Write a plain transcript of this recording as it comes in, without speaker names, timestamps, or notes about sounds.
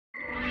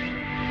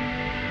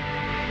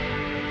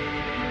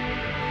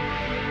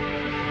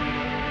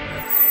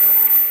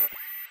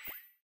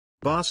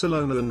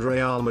Barcelona and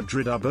Real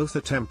Madrid are both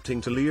attempting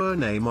to lure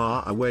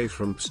Neymar away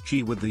from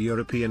PSG with the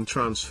European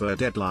transfer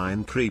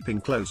deadline creeping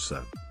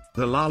closer.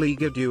 The La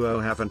Liga duo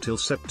have until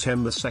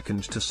September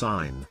 2nd to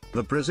sign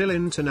the Brazil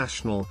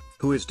international,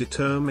 who is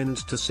determined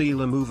to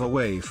seal a move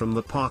away from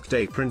the Parc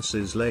des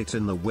Princes late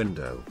in the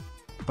window.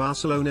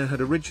 Barcelona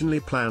had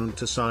originally planned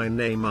to sign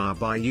Neymar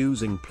by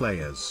using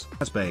players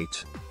as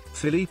bait.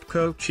 Philippe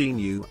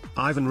Coutinho,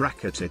 Ivan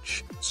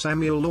Rakitic,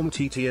 Samuel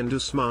Umtiti and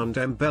Ousmane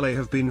Dembele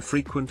have been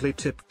frequently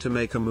tipped to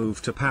make a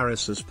move to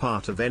Paris as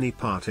part of any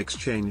part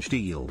exchange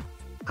deal.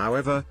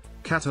 However,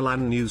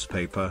 Catalan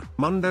newspaper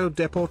Mundo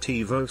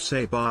Deportivo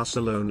say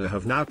Barcelona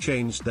have now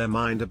changed their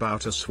mind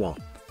about a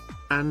swap.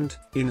 And,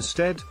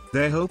 instead,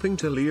 they're hoping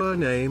to lure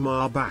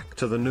Neymar back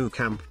to the Nou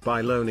Camp by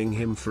loaning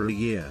him for a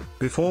year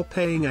before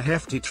paying a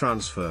hefty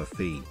transfer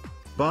fee.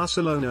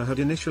 Barcelona had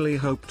initially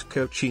hoped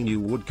Coutinho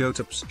would go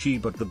to PSG,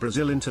 but the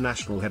Brazil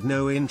international had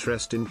no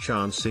interest in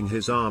chancing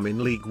his arm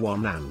in Ligue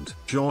 1 and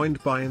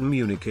joined Bayern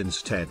Munich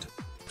instead.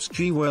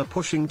 PSG were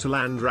pushing to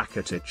land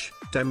Rakitic,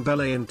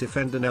 Dembele and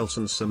defender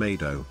Nelson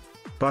Semedo.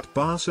 But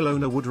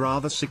Barcelona would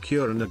rather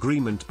secure an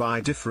agreement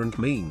by different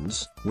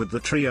means, with the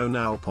trio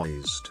now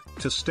poised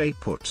to stay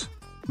put.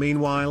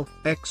 Meanwhile,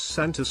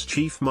 ex-Santos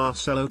chief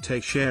Marcelo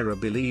Teixeira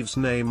believes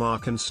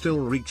Neymar can still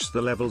reach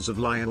the levels of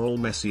Lionel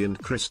Messi and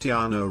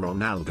Cristiano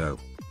Ronaldo.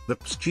 The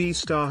PSG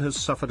star has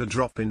suffered a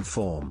drop in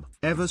form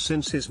ever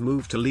since his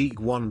move to Ligue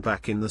 1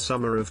 back in the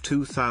summer of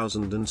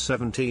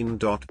 2017.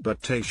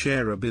 But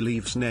Teixeira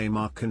believes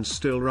Neymar can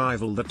still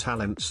rival the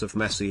talents of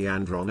Messi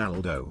and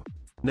Ronaldo.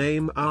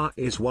 Neymar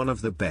is one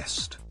of the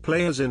best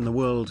players in the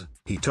world,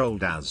 he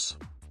told us.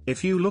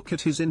 If you look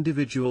at his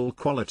individual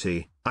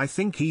quality, I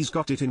think he's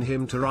got it in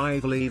him to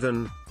rival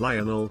even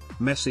Lionel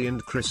Messi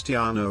and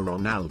Cristiano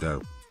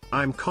Ronaldo.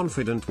 I'm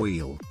confident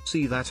we'll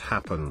see that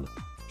happen.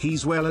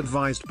 He's well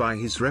advised by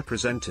his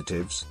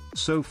representatives,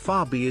 so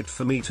far be it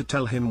for me to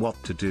tell him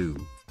what to do.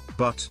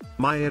 But,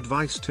 my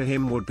advice to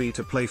him would be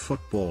to play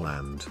football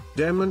and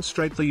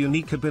demonstrate the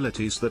unique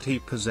abilities that he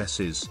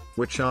possesses,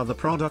 which are the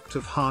product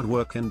of hard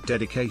work and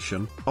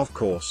dedication, of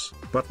course,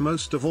 but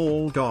most of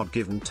all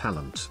God-given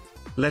talent.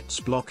 Let's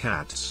block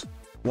ads.